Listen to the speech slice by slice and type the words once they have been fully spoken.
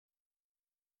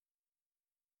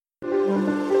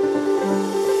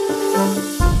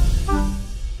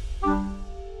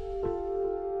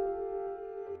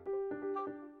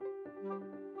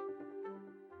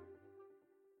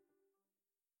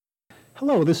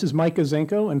Hello, this is Mike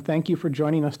Ozenko, and thank you for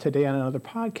joining us today on another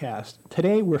podcast.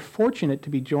 Today, we're fortunate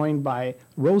to be joined by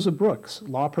Rosa Brooks,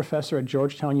 law professor at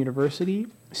Georgetown University,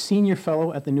 senior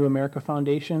fellow at the New America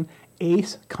Foundation,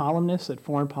 ace columnist at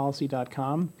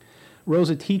foreignpolicy.com.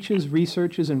 Rosa teaches,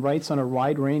 researches, and writes on a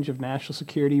wide range of national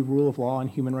security, rule of law,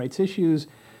 and human rights issues.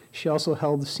 She also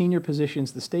held senior positions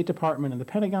at the State Department and the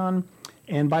Pentagon,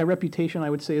 and by reputation, I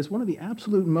would say, is one of the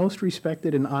absolute most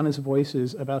respected and honest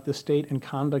voices about the state and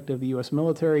conduct of the U.S.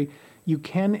 military. You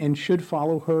can and should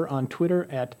follow her on Twitter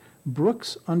at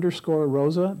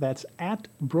Brooks_Rosa. That's at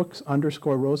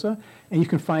Brooks_Rosa. And you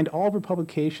can find all of her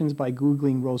publications by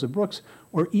Googling Rosa Brooks,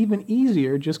 or even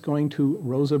easier, just going to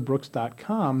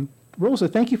rosabrooks.com. Rosa,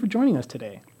 thank you for joining us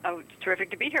today. Oh, it's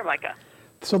terrific to be here, Micah.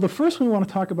 So the first one we want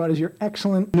to talk about is your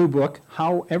excellent new book,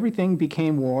 How Everything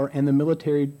Became War and the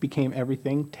Military Became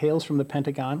Everything, Tales from the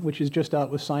Pentagon, which is just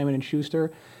out with Simon &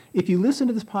 Schuster. If you listen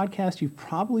to this podcast, you've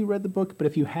probably read the book, but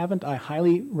if you haven't, I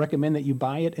highly recommend that you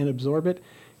buy it and absorb it.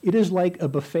 It is like a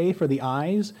buffet for the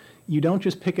eyes. You don't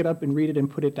just pick it up and read it and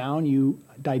put it down. You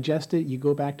digest it. You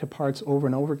go back to parts over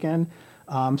and over again.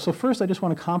 So first, I just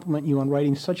want to compliment you on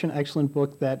writing such an excellent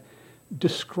book that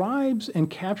describes and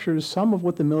captures some of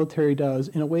what the military does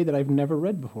in a way that I've never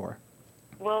read before.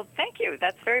 Well, thank you.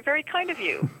 That's very, very kind of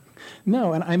you.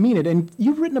 No, and I mean it. And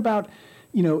you've written about,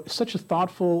 such a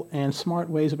thoughtful and smart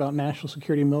ways about national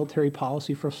security and military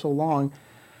policy for so long.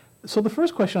 So the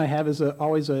first question I have is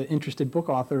always an interested book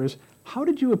author is, how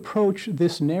did you approach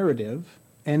this narrative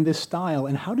and this style,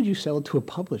 and how did you sell it to a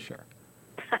publisher?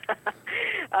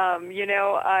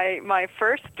 My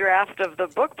first draft of the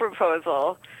book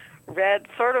proposal read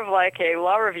sort of like a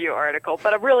law review article,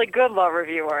 but a really good law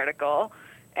review article.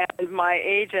 And my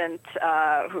agent,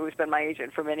 who's been my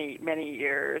agent for many, many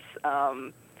years,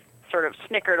 sort of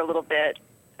snickered a little bit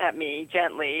at me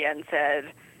gently and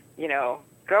said,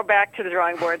 go back to the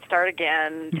drawing board, start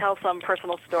again, tell some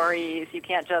personal stories. You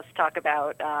can't just talk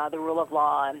about the rule of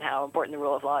law and how important the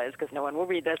rule of law is because no one will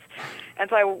read this. And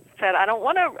so I said, I don't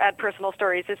want to add personal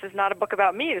stories. This is not a book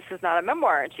about me. This is not a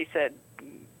memoir. And she said,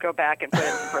 go back and put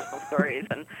in some personal stories.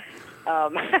 And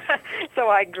so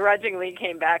I grudgingly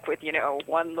came back with,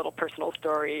 one little personal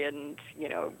story, and,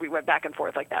 we went back and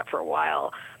forth like that for a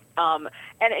while. And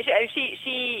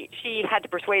she had to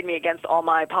persuade me against all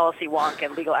my policy wonk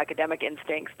and legal academic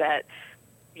instincts that,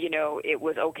 it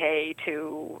was okay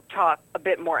to talk a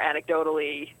bit more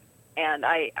anecdotally. And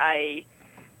it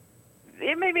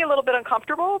made me a little bit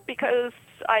uncomfortable because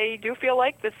I do feel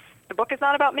like the book is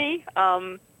not about me.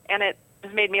 And it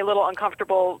has made me a little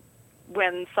uncomfortable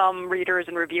when some readers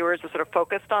and reviewers are sort of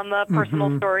focused on the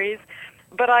personal stories.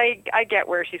 But I get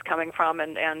where she's coming from,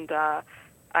 and I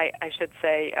should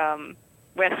say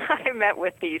when I met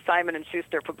with the Simon &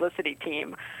 Schuster publicity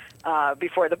team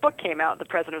before the book came out, the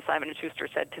president of Simon & Schuster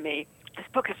said to me, "This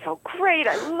book is so great,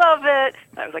 I love it."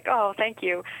 And I was like, "Oh, thank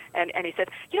you." And he said,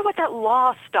 "You know what, that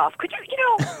law stuff, could you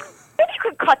maybe you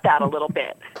could cut that a little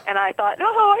bit." And I thought, no,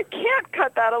 I can't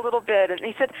cut that a little bit. And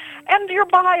he said, "And your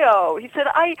bio." He said,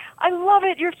 I love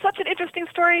it. You're such an interesting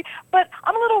story, but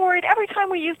I'm a little worried. Every time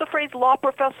we use the phrase law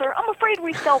professor, I'm afraid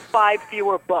we sell 5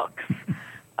 fewer books.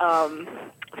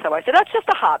 So I said, that's just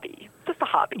a hobby. Just a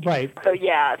hobby. Right. So,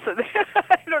 yeah. So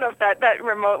I don't know if that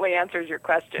remotely answers your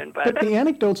question. But the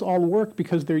anecdotes all work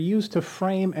because they're used to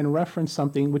frame and reference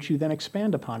something which you then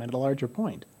expand upon at a larger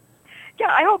point. Yeah,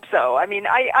 I hope so. I mean,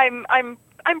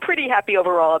 I'm pretty happy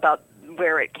overall about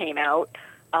where it came out.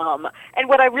 And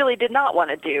what I really did not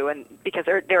want to do, and because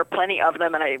there are plenty of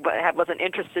them, and I wasn't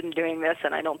interested in doing this,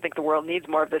 and I don't think the world needs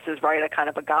more of this, is write a kind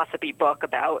of a gossipy book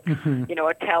about,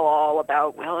 a tell-all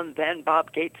about, well, and then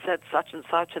Bob Gates said such and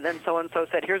such, and then so-and-so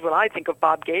said, here's what I think of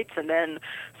Bob Gates, and then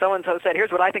so-and-so said,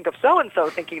 here's what I think of so-and-so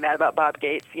thinking that about Bob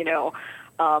Gates,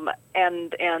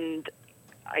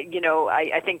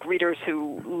 I think readers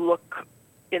who look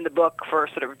in the book for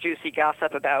sort of juicy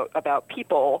gossip about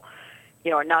people,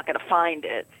 are not going to find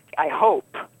it. I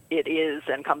hope it is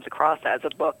and comes across as a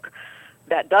book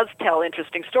that does tell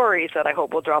interesting stories that I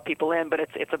hope will draw people in, but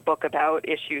it's a book about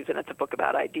issues and it's a book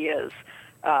about ideas,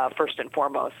 first and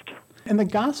foremost. And the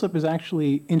gossip is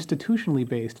actually institutionally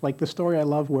based, like the story I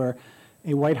love where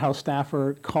a White House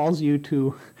staffer calls you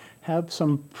to have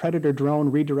some Predator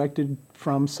drone redirected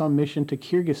from some mission to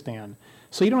Kyrgyzstan.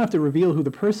 So you don't have to reveal who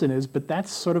the person is, but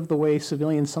that's sort of the way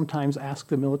civilians sometimes ask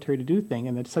the military to do things,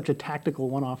 and it's such a tactical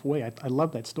one-off way. I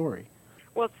love that story.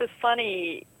 Well, it's this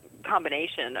funny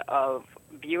combination of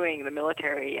viewing the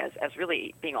military as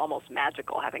really being almost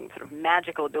magical, having sort of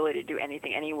magical ability to do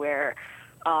anything, anywhere,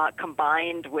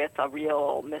 combined with a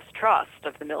real mistrust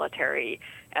of the military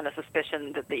and a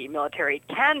suspicion that the military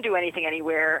can do anything,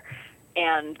 anywhere,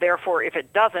 And therefore, if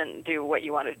it doesn't do what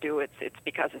you want to do, it's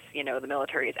because it's, the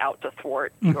military is out to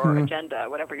thwart your agenda,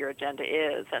 whatever your agenda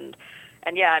is. And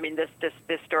yeah, I mean, this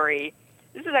story,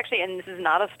 this is actually, and this is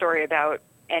not a story about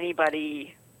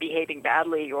anybody behaving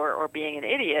badly or being an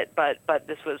idiot, but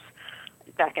this was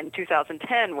back in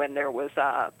 2010 when there was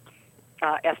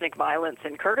ethnic violence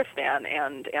in Kyrgyzstan,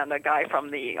 and a guy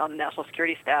on the national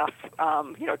security staff,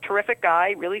 terrific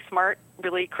guy, really smart,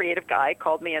 really creative guy,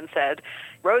 called me and said,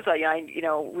 Rosa,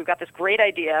 we've got this great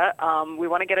idea. We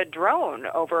want to get a drone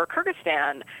over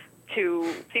Kyrgyzstan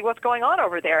to see what's going on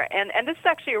over there. And this is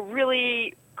actually a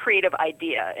really creative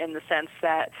idea in the sense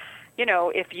that,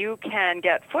 if you can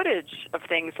get footage of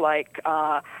things like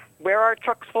where are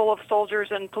trucks full of soldiers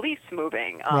and police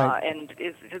moving? Right. And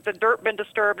has the dirt been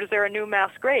disturbed? Is there a new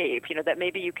mass grave? That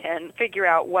maybe you can figure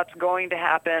out what's going to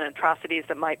happen, atrocities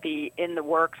that might be in the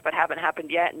works but haven't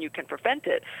happened yet, and you can prevent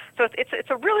it. So it's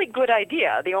a really good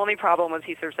idea. The only problem was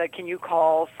he sort of said, can you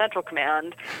call Central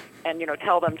Command and,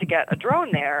 tell them to get a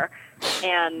drone there?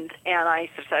 And I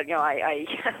sort of said, I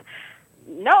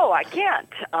no, I can't.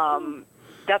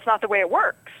 That's not the way it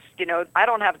works. I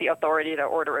don't have the authority to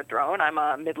order a drone. I'm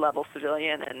a mid-level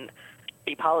civilian in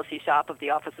the policy shop of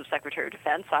the Office of Secretary of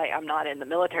Defense. I'm not in the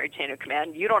military chain of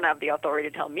command. You don't have the authority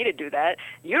to tell me to do that.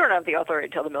 You don't have the authority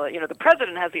to tell the military. The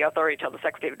president has the authority to tell the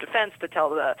Secretary of Defense to tell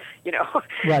the,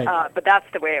 Right. But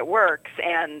that's the way it works.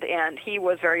 And he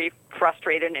was very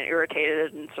frustrated and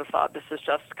irritated and sort of thought this is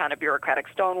just kind of bureaucratic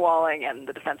stonewalling, and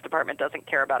the Defense Department doesn't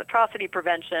care about atrocity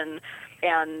prevention.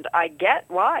 And I get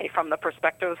why, from the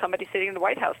perspective of somebody sitting in the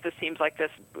White House, this seems like this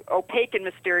opaque and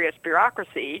mysterious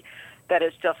bureaucracy that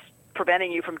is just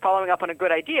preventing you from following up on a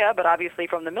good idea. But obviously,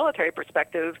 from the military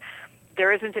perspective,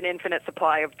 there isn't an infinite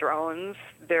supply of drones.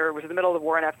 There was in the middle of the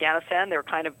war in Afghanistan. They were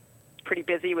kind of pretty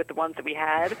busy with the ones that we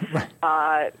had.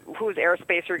 Whose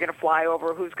airspace are you going to fly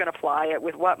over? Who's going to fly it?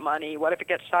 With what money? What if it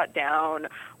gets shot down?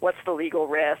 What's the legal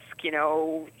risk?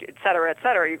 Et cetera, et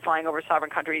cetera. Are you flying over a sovereign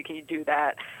country? Can you do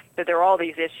that? That there are all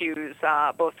these issues,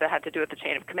 both that had to do with the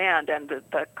chain of command and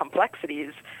the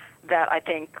complexities that I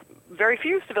think very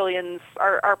few civilians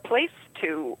are placed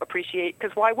to appreciate,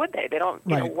 because why would they? They don't,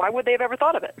 Right. Why would they have ever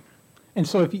thought of it? And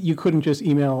so if you couldn't just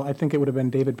email, I think it would have been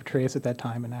David Petraeus at that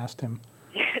time, and asked him.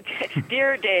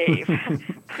 Dear Dave,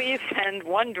 please send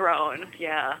one drone.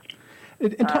 Yeah.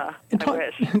 I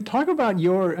wish. Talk about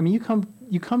your. I mean,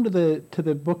 you come to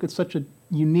the book with such a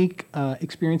unique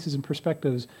experiences and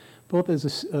perspectives, both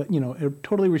as a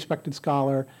totally respected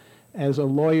scholar, as a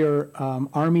lawyer,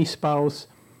 Army spouse,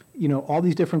 all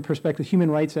these different perspectives, human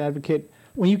rights advocate.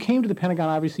 When you came to the Pentagon,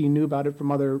 obviously you knew about it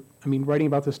from writing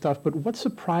about this stuff. But what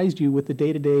surprised you with the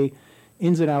day-to-day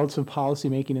ins and outs of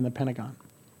policymaking in the Pentagon?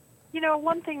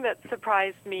 One thing that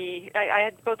surprised me, I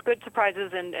had both good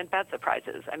surprises and bad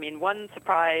surprises. I mean, one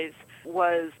surprise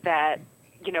was that,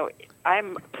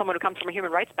 I'm someone who comes from a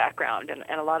human rights background,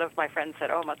 and a lot of my friends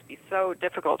said, it must be so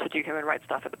difficult to do human rights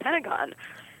stuff at the Pentagon,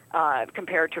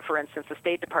 compared to, for instance, the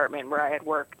State Department, where I had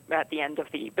worked at the end of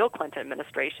the Bill Clinton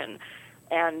administration.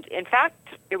 And in fact,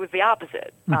 it was the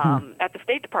opposite. At the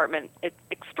State Department, it's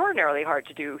extraordinarily hard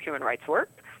to do human rights work,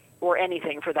 or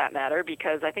anything for that matter,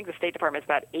 because I think the State Department is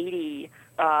about 80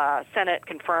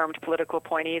 Senate-confirmed political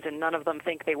appointees, and none of them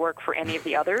think they work for any of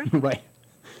the others. Right.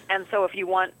 And so if you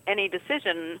want any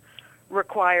decision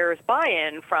requires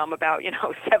buy-in from about,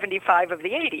 75 of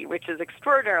the 80, which is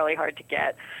extraordinarily hard to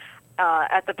get.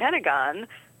 At the Pentagon,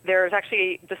 there's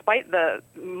actually, despite the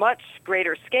much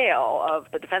greater scale of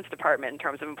the Defense Department in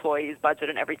terms of employees, budget,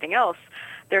 and everything else,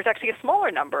 there's actually a smaller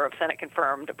number of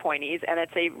Senate-confirmed appointees, and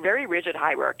it's a very rigid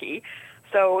hierarchy.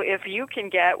 So if you can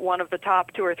get one of the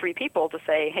top 2 or 3 people to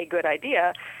say, hey, good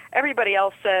idea, everybody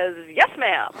else says, yes,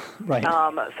 ma'am. Right.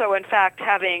 So in fact,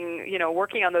 having,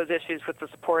 working on those issues with the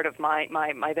support of my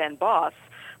then boss,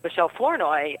 Michelle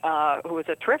Flournoy, who was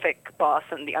a terrific boss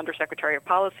and the Undersecretary of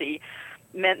Policy,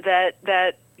 meant that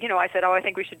I said, I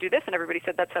think we should do this, and everybody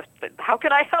said, how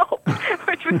can I help?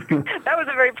 That was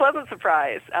a very pleasant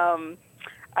surprise.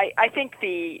 I think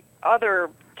the other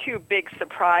 2 big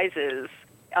surprises,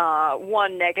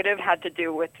 one negative had to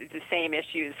do with the same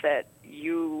issues that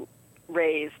you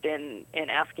raised in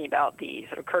asking about the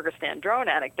sort of Kyrgyzstan drone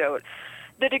anecdote.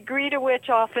 The degree to which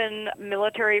often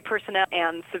military personnel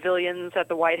and civilians at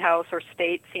the White House or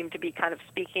state seem to be kind of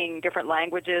speaking different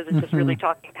languages and just really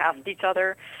talking past each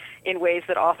other in ways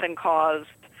that often caused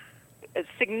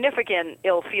significant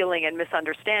ill feeling and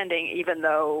misunderstanding, even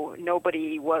though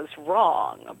nobody was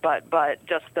wrong, but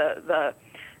just the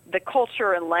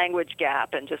culture and language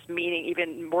gap, and just meaning,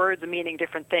 even words meaning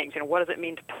different things. What does it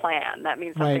mean to plan? That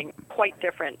means something quite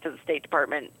different to the State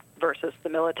Department versus the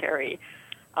military.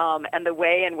 and the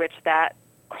way in which that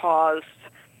caused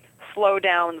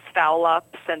slowdowns,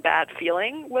 foul-ups, and bad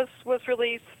feeling was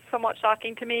really somewhat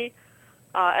shocking to me.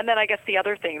 And then I guess the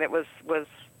other thing that was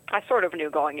I sort of knew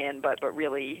going in, but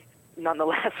really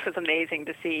nonetheless was amazing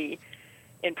to see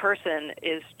in person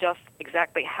is just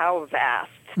exactly how vast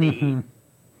the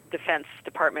Defense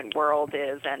Department world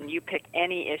is. And you pick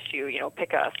any issue,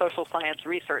 pick a social science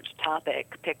research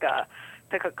topic, pick a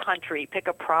country, pick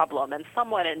a problem, and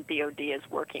someone in DOD is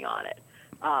working on it.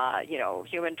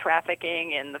 Human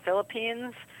trafficking in the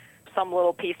Philippines, some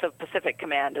little piece of Pacific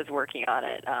Command is working on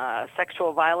it.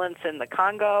 Sexual violence in the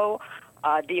Congo,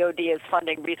 DOD is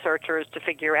funding researchers to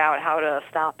figure out how to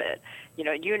stop it.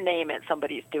 You name it,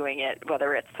 somebody's doing it,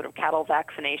 whether it's sort of cattle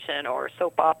vaccination or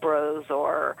soap operas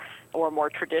or more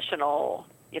traditional,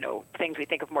 things we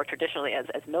think of more traditionally as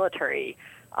military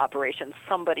operations.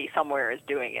 Somebody somewhere is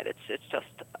doing it. It's just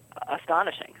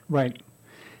astonishing. Right.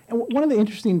 And one of the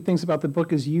interesting things about the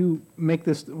book is you make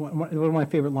this, one of my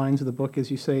favorite lines of the book is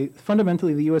you say,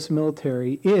 fundamentally the U.S.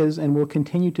 military is and will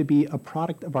continue to be a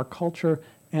product of our culture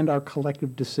and our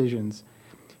collective decisions.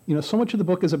 So much of the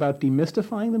book is about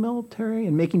demystifying the military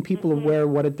and making people aware of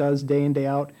what it does day in, day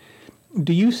out.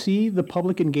 Do you see the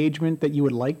public engagement that you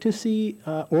would like to see,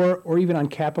 or even on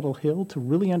Capitol Hill, to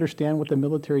really understand what the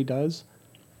military does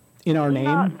in our name?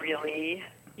 Not really.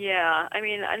 Yeah, I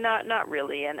mean, not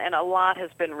really. And a lot has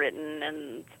been written,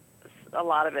 and a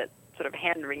lot of it sort of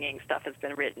hand-wringing stuff has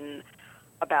been written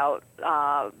about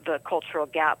the cultural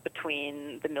gap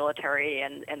between the military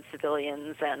and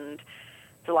civilians, and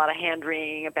there's a lot of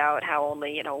hand-wringing about how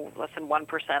only, less than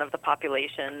 1% of the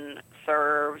population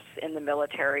serves in the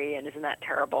military, and isn't that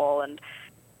terrible? And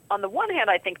on the one hand,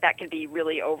 I think that can be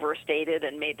really overstated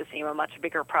and made to seem a much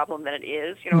bigger problem than it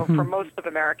is. For most of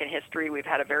American history, we've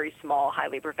had a very small,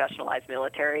 highly professionalized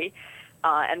military,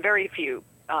 and very few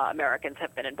Americans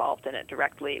have been involved in it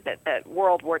directly. That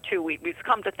World War II, we've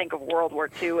come to think of World War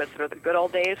II as sort of the good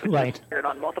old days, which right. is weird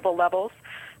on multiple levels.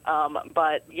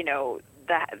 But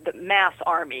the mass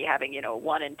army having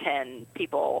 1 in 10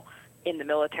 people in the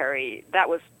military, that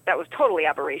was totally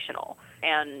aberrational,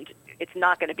 and it's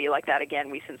not going to be like that again.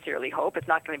 We sincerely hope it's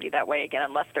not going to be that way again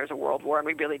unless there's a world war, and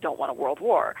we really don't want a world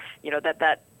war.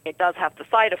 That it does have the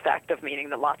side effect of meaning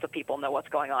that lots of people know what's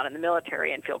going on in the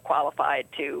military and feel qualified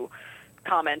to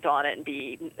comment on it and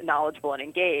be knowledgeable and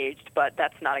engaged, but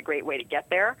that's not a great way to get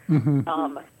there.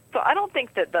 So I don't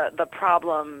think that the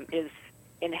problem is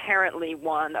inherently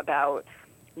one about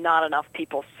not enough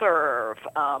people serve.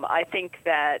 I think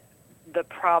that the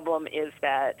problem is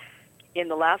that in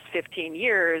the last 15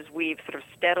 years, we've sort of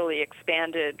steadily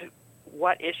expanded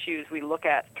what issues we look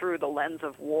at through the lens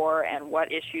of war and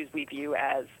what issues we view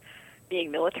as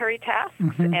being military tasks.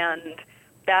 And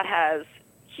that has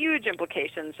huge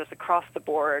implications just across the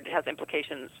board. It has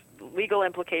implications, legal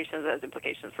implications, it has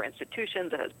implications for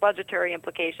institutions, it has budgetary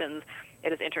implications,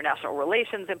 it has international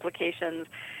relations implications.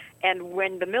 And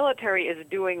when the military is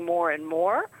doing more and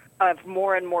more of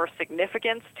more and more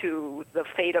significance to the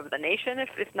fate of the nation,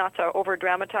 if not to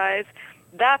over-dramatize,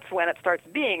 that's when it starts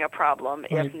being a problem,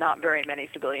 right, if not very many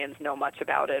civilians know much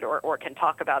about it or can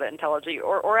talk about it intelligently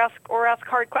or ask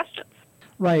hard questions.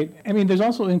 Right. I mean, there's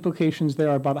also implications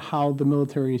there about how the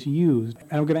military is used.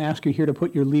 And I'm going to ask you here to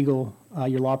put your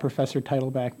your law professor title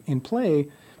back in play.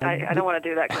 I don't want to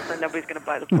do that because then nobody's going to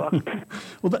buy the book.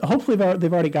 Well, hopefully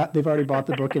they've already bought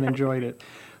the book and enjoyed it.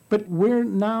 But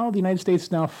the United States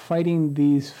is now fighting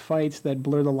these fights that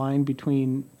blur the line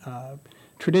between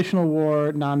traditional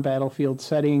war, non-battlefield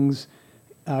settings,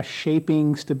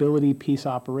 shaping stability, peace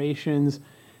operations,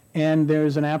 and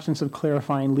there's an absence of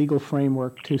clarifying legal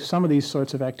framework to some of these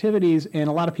sorts of activities, and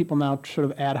a lot of people now sort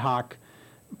of ad hoc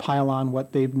pile on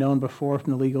what they've known before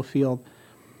from the legal field.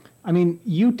 I mean,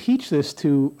 you teach this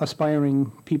to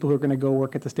aspiring people who are going to go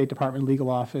work at the State Department legal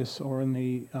office or in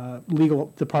the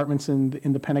legal departments in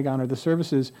the Pentagon or the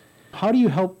services. How do you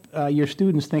help your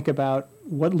students think about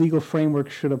what legal framework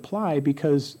should apply?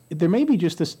 Because there may be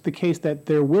just the case that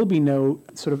there will be no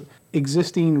sort of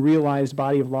existing realized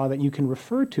body of law that you can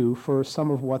refer to for some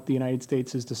of what the United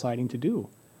States is deciding to do.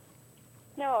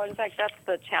 No, in fact, that's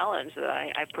the challenge that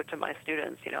I put to my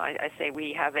students. I say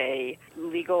we have a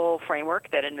legal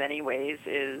framework that in many ways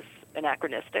is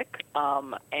anachronistic,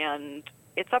 and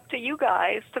it's up to you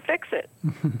guys to fix it,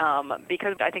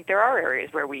 because I think there are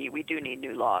areas where we do need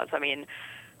new laws. I mean,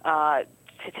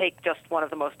 to take just one of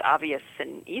the most obvious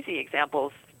and easy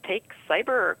examples, take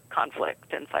cyber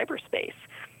conflict and cyberspace.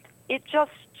 It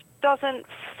just doesn't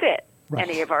fit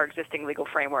any of our existing legal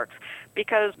frameworks,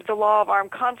 because the law of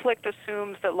armed conflict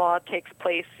assumes that law takes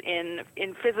place in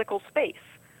physical space,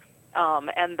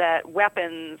 and that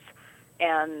weapons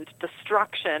and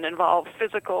destruction involve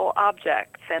physical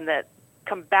objects, and that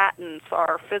combatants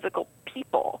are physical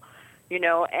people,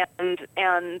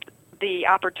 and the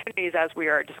opportunities, as we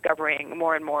are discovering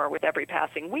more and more with every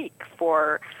passing week,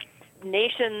 for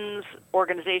nations,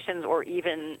 organizations, or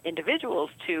even individuals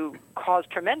to cause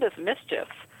tremendous mischief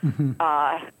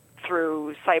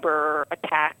through cyber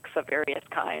attacks of various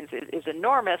kinds is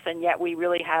enormous, and yet we don't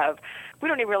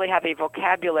even really have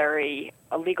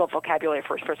a legal vocabulary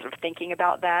for sort of thinking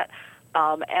about that,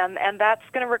 and that's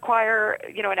going to require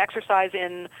an exercise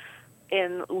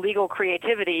in legal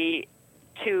creativity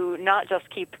to not just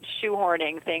keep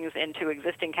shoehorning things into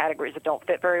existing categories that don't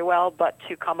fit very well, but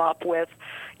to come up with,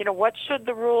 what should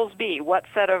the rules be? What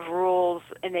set of rules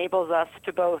enables us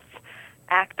to both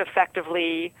act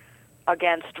effectively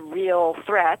against real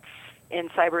threats in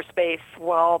cyberspace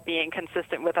while being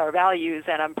consistent with our values?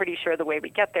 And I'm pretty sure the way we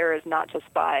get there is not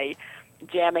just by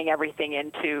jamming everything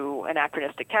into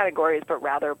anachronistic categories, but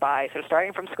rather by sort of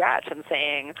starting from scratch and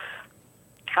saying,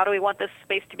 how do we want this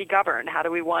space to be governed? How do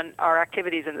we want our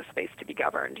activities in this space to be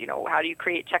governed? How do you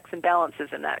create checks and balances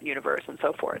in that universe and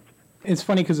so forth? It's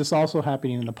funny because it's also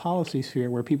happening in the policy sphere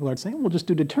where people are saying, we'll just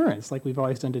do deterrence like we've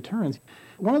always done deterrence.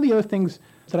 One of the other things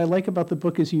that I like about the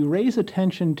book is you raise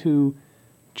attention to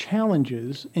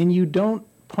challenges and you don't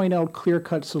point out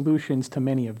clear-cut solutions to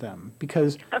many of them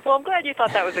because... Well, I'm glad you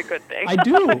thought that was a good thing.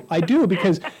 I do,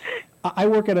 because I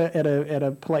work at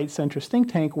a polite centrist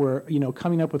think tank where,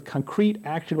 coming up with concrete,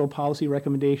 actionable policy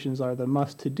recommendations are the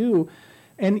must-to-do.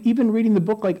 And even reading the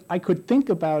book, I could think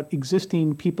about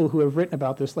existing people who have written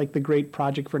about this, like the great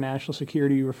Project for National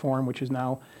Security Reform, which is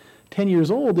now 10 years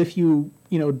old. If you,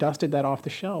 dusted that off the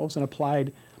shelves and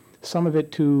applied some of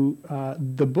it to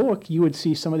the book, you would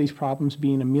see some of these problems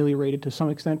being ameliorated to some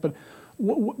extent. But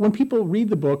when people read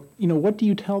the book, what do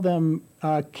you tell them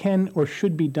can or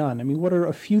should be done? I mean, what are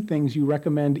a few things you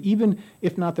recommend, even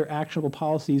if not their actionable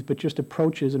policies, but just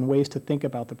approaches and ways to think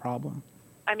about the problem?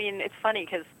 I mean, it's funny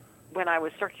because when I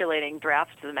was circulating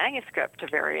drafts of the manuscript to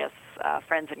various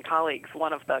friends and colleagues,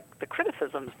 one of the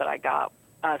criticisms that I got,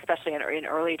 especially in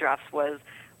early drafts, was,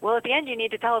 well, at the end you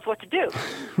need to tell us what to do.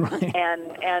 Right.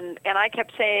 And I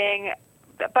kept saying,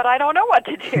 but I don't know what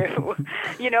to do,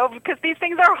 because these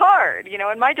things are hard,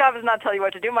 and my job is not to tell you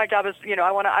what to do. My job is,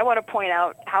 I want to point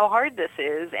out how hard this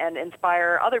is and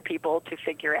inspire other people to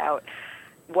figure out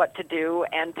what to do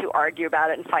and to argue about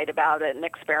it and fight about it and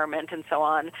experiment and so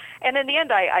on. And in the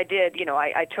end, I did,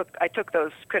 I took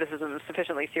those criticisms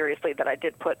sufficiently seriously that I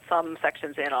did put some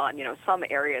sections in on, some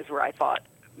areas where I thought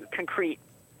concrete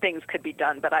things could be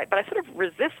done, but I sort of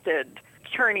resisted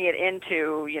turning it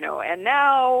into, and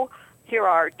now here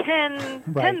are 10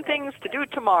 things to do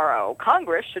tomorrow.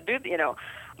 Congress should do,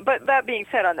 But that being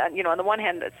said, on that, on the one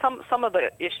hand, some of the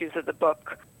issues that the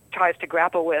book tries to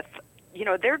grapple with,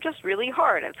 they're just really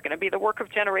hard. And it's going to be the work of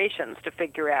generations to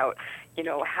figure out,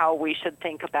 how we should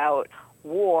think about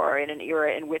war in an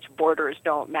era in which borders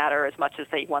don't matter as much as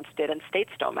they once did, and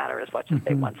states don't matter as much as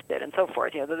they once did, and so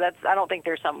forth. I don't think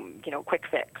there's some, quick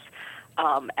fix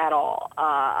at all.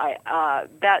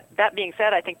 That being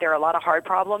said, I think there are a lot of hard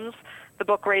problems the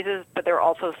book raises, but there are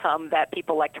also some that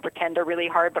people like to pretend are really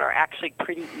hard, but are actually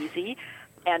pretty easy.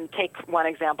 And take one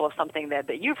example of something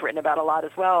that you've written about a lot as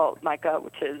well, Micah,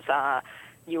 which is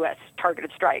U.S.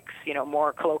 targeted strikes,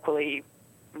 more colloquially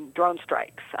drone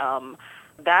strikes.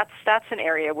 That's an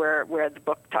area where the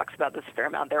book talks about this a fair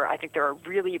amount. I think there are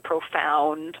really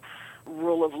profound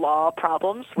rule of law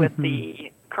problems with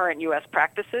the current U.S.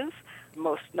 practices,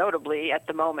 most notably at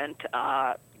the moment,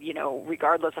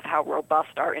 regardless of how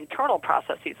robust our internal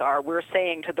processes are, we're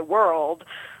saying to the world,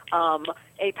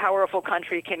 a powerful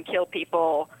country can kill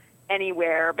people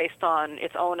anywhere based on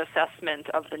its own assessment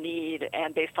of the need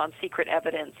and based on secret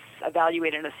evidence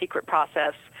evaluated in a secret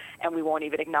process, and we won't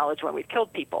even acknowledge when we've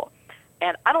killed people.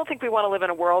 And I don't think we want to live in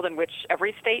a world in which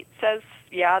every state says,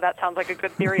 yeah, that sounds like a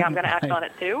good theory, I'm going to act on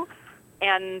it too.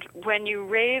 And when you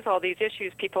raise all these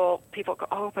issues, people go,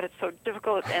 oh, but it's so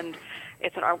difficult, and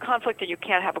it's an armed conflict, and you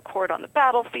can't have a court on the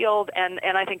battlefield. And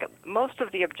I think most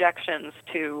of the objections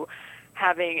to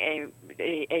having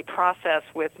a process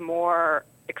with more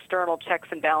external checks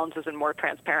and balances and more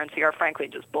transparency are frankly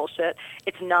just bullshit.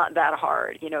 It's not that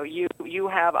hard. You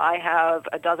have, I have,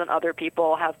 a dozen other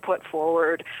people have put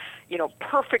forward,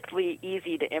 perfectly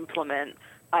easy to implement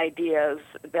ideas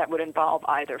that would involve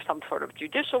either some sort of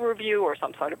judicial review or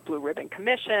some sort of blue ribbon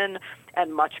commission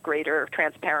and much greater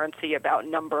transparency about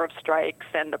number of strikes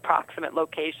and approximate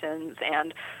locations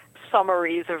and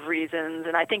summaries of reasons.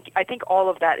 And I think all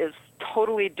of that is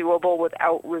totally doable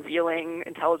without revealing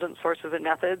intelligence sources and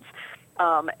methods.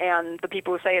 and the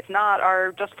people who say it's not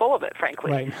are just full of it,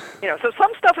 frankly. Right. So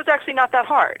some stuff is actually not that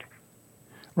hard.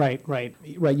 Right.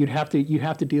 You'd have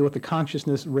to deal with the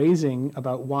consciousness raising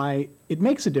about why it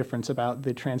makes a difference about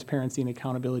the transparency and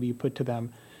accountability you put to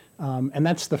them, and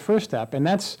that's the first step. And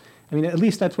at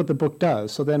least that's what the book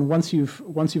does. So then once you've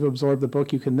absorbed the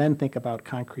book, you can then think about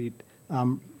concrete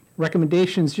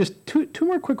recommendations. Just two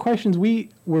more quick questions. We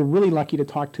were really lucky to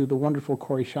talk to the wonderful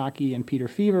Kori Schake and Peter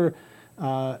Feaver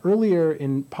earlier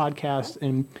in podcasts,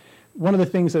 and one of the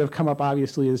things that have come up,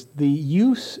 obviously, is the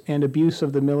use and abuse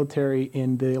of the military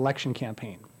in the election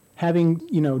campaign. Having,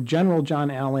 General John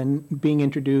Allen being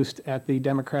introduced at the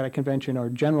Democratic Convention, or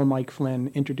General Mike Flynn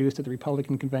introduced at the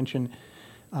Republican Convention,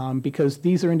 because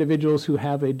these are individuals who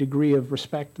have a degree of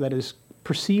respect that is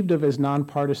perceived of as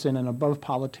nonpartisan and above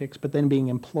politics, but then being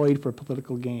employed for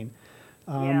political gain.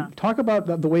 Talk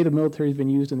about the way the military has been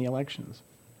used in the elections.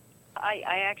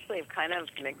 I actually have kind of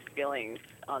mixed feelings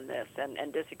on this,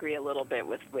 and disagree a little bit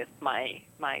with my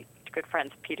good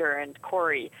friends Peter and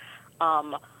Kori.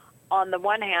 On the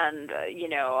one hand,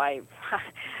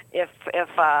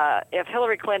 if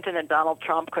Hillary Clinton and Donald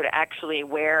Trump could actually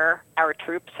wear our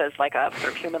troops as like a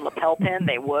sort of human lapel pin,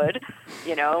 they would.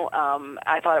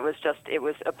 I thought it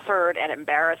was absurd and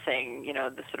embarrassing.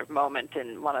 The sort of moment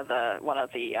in one of the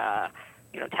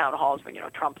town halls when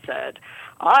Trump said,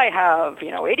 "I have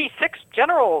 86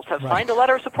 generals have signed a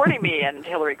letter supporting me," and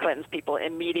Hillary Clinton's people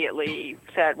immediately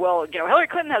said, "Well, Hillary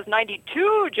Clinton has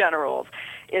 92 generals,"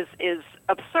 is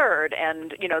absurd,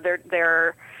 and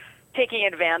they're taking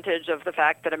advantage of the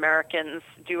fact that Americans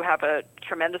do have a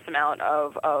tremendous amount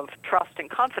of trust and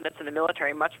confidence in the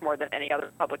military, much more than any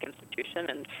other public institution,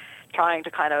 and trying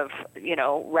to kind of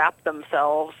wrap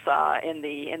themselves in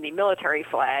the military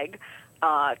flag.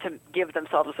 To give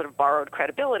themselves a sort of borrowed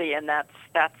credibility, and that's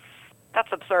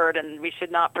absurd. And we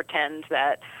should not pretend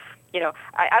that,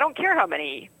 I don't care how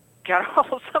many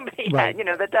generals somebody had.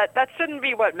 That shouldn't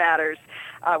be what matters.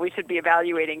 We should be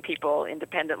evaluating people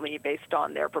independently based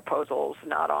on their proposals,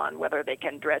 not on whether they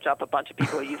can dredge up a bunch of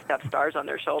people who used to have stars on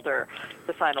their shoulder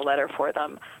to sign a letter for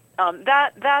them.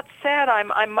 That said,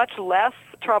 I'm much less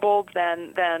troubled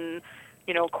than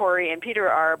Kori and Peter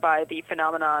are by the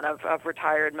phenomenon of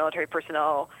retired military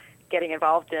personnel getting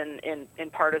involved in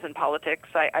partisan politics.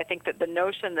 I think that the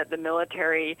notion that the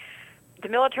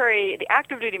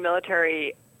active duty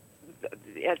military,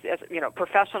 as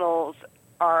professionals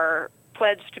are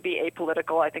pledged to be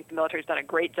apolitical. I think the military's done a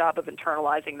great job of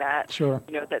internalizing that. Sure.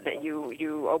 That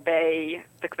you obey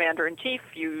the commander in chief.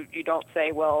 You don't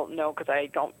say, well, no, because I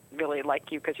don't really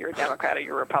like you because you're a Democrat or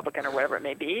you're a Republican or whatever it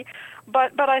may be.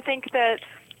 But I think that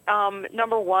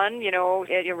number one,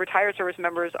 retired service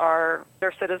members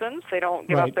they're citizens. They don't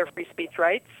give up their free speech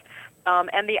rights.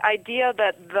 And the idea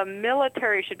that the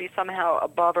military should be somehow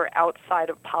above or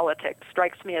outside of politics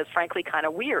strikes me as frankly kind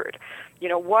of weird.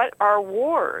 What are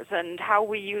wars and how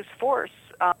we use force?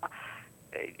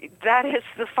 That is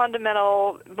the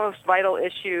fundamental, most vital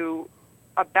issue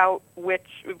about which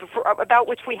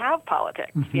we have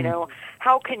politics. Mm-hmm.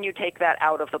 How can you take that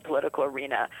out of the political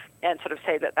arena and sort of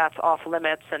say that that's off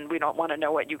limits and we don't want to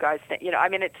know what you guys think?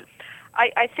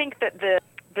 I think that the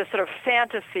sort of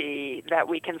fantasy that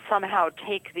we can somehow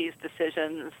take these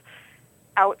decisions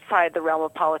outside the realm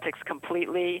of politics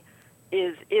completely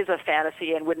is a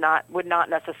fantasy and would not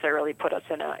necessarily put us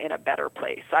in a better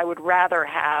place. I would rather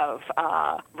have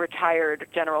retired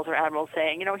generals or admirals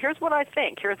saying, here's what I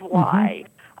think, here's why,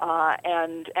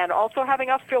 and also having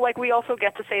us feel like we also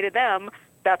get to say to them,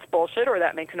 that's bullshit or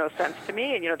that makes no sense to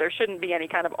me. And, there shouldn't be any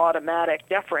kind of automatic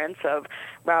deference of,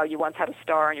 wow, you once had a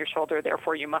star on your shoulder,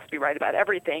 therefore you must be right about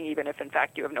everything, even if, in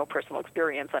fact, you have no personal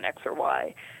experience on X or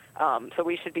Y. So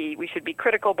we should be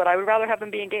critical, but I would rather have them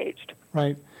be engaged.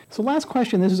 Right. So last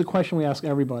question, this is a question we ask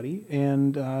everybody,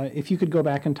 and if you could go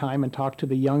back in time and talk to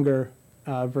the younger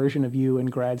version of you in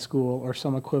grad school or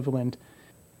some equivalent,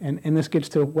 and this gets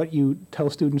to what you tell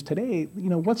students today,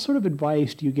 what sort of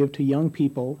advice do you give to young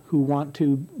people who want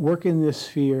to work in this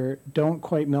sphere, don't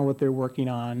quite know what they're working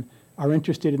on, are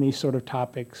interested in these sort of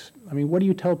topics? What do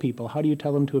you tell people? How do you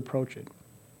tell them to approach it?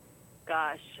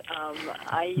 Gosh,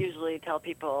 I usually tell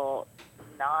people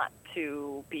not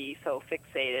to be so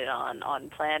fixated on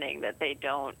planning that they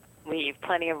don't leave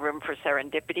plenty of room for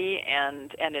serendipity,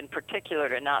 and in particular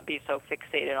to not be so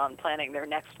fixated on planning their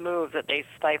next move that they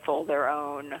stifle their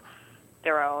own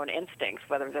instincts,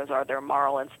 whether those are their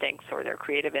moral instincts or their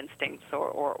creative instincts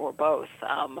or both.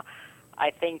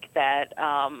 I think that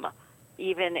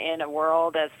even in a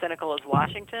world as cynical as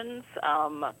Washington's,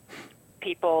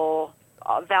 people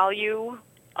value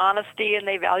honesty and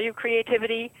they value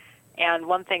creativity, And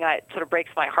one thing it sort of breaks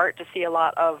my heart to see a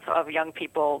lot of young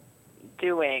people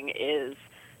doing is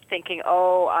thinking,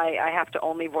 oh, I have to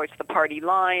only voice the party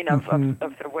line of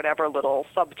whatever little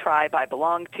sub-tribe I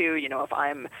belong to. You know, if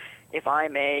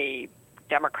I'm a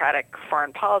Democratic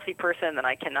foreign policy person, then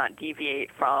I cannot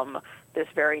deviate from this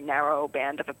very narrow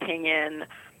band of opinion.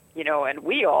 You know, and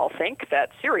we all think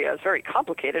that Syria is very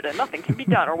complicated and nothing can be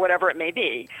done, or whatever it may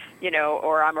be. You know,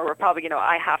 or I'm a Republican. You know,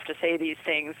 I have to say these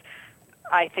things.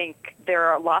 I think there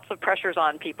are lots of pressures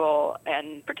on people,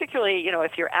 and particularly, you know,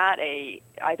 if you're at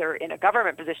either in a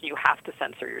government position, you have to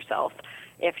censor yourself.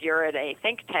 If you're at a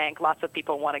think tank, lots of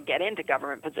people want to get into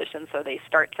government positions, so they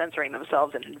start censoring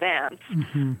themselves in advance,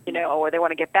 you know, or they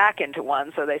want to get back into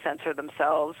one, so they censor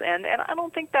themselves. And I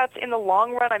don't think that's in the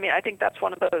long run. I mean, I think that's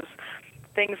one of those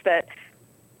things that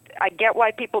I get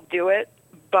why people do it,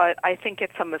 but I think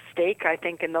it's a mistake. I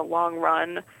think in the long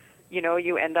run, you know,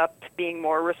 you end up being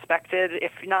more respected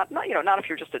if not if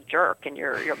you're just a jerk and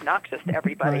you're obnoxious to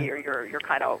everybody, right. or you're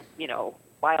kind of, you know,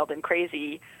 wild and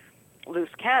crazy, loose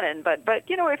cannon. But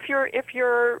you know, if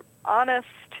you're honest,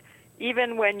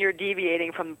 even when you're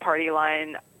deviating from the party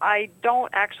line, I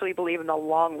don't actually believe in the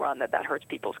long run that hurts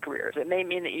people's careers. It may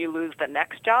mean that you lose the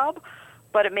next job,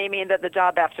 but it may mean that the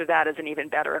job after that is an even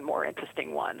better and more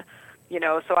interesting one. You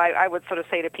know, so I would sort of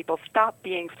say to people, stop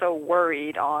being so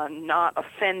worried on not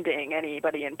offending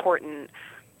anybody important.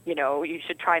 You know, you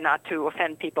should try not to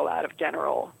offend people out of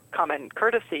general common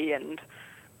courtesy and,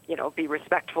 you know, be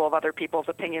respectful of other people's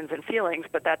opinions and feelings.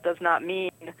 But that does not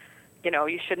mean, you know,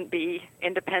 you shouldn't be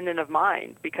independent of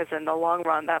mine, because in the long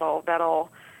run, that'll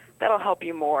help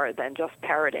you more than just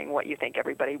parroting what you think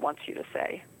everybody wants you to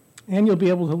say. And you'll be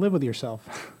able to live with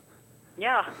yourself.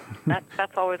 Yeah,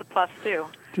 that's always a plus too.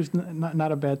 Just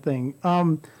not a bad thing.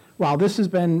 Wow, this has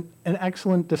been an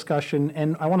excellent discussion,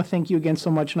 and I want to thank you again so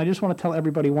much. And I just want to tell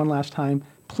everybody one last time,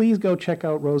 please go check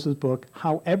out Rosa's book,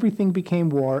 How Everything Became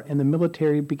War and the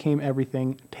Military Became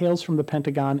Everything, Tales from the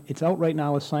Pentagon. It's out right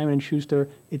now with Simon & Schuster.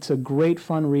 It's a great,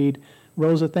 fun read.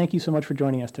 Rosa, thank you so much for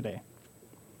joining us today.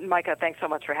 Micah, thanks so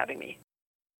much for having me.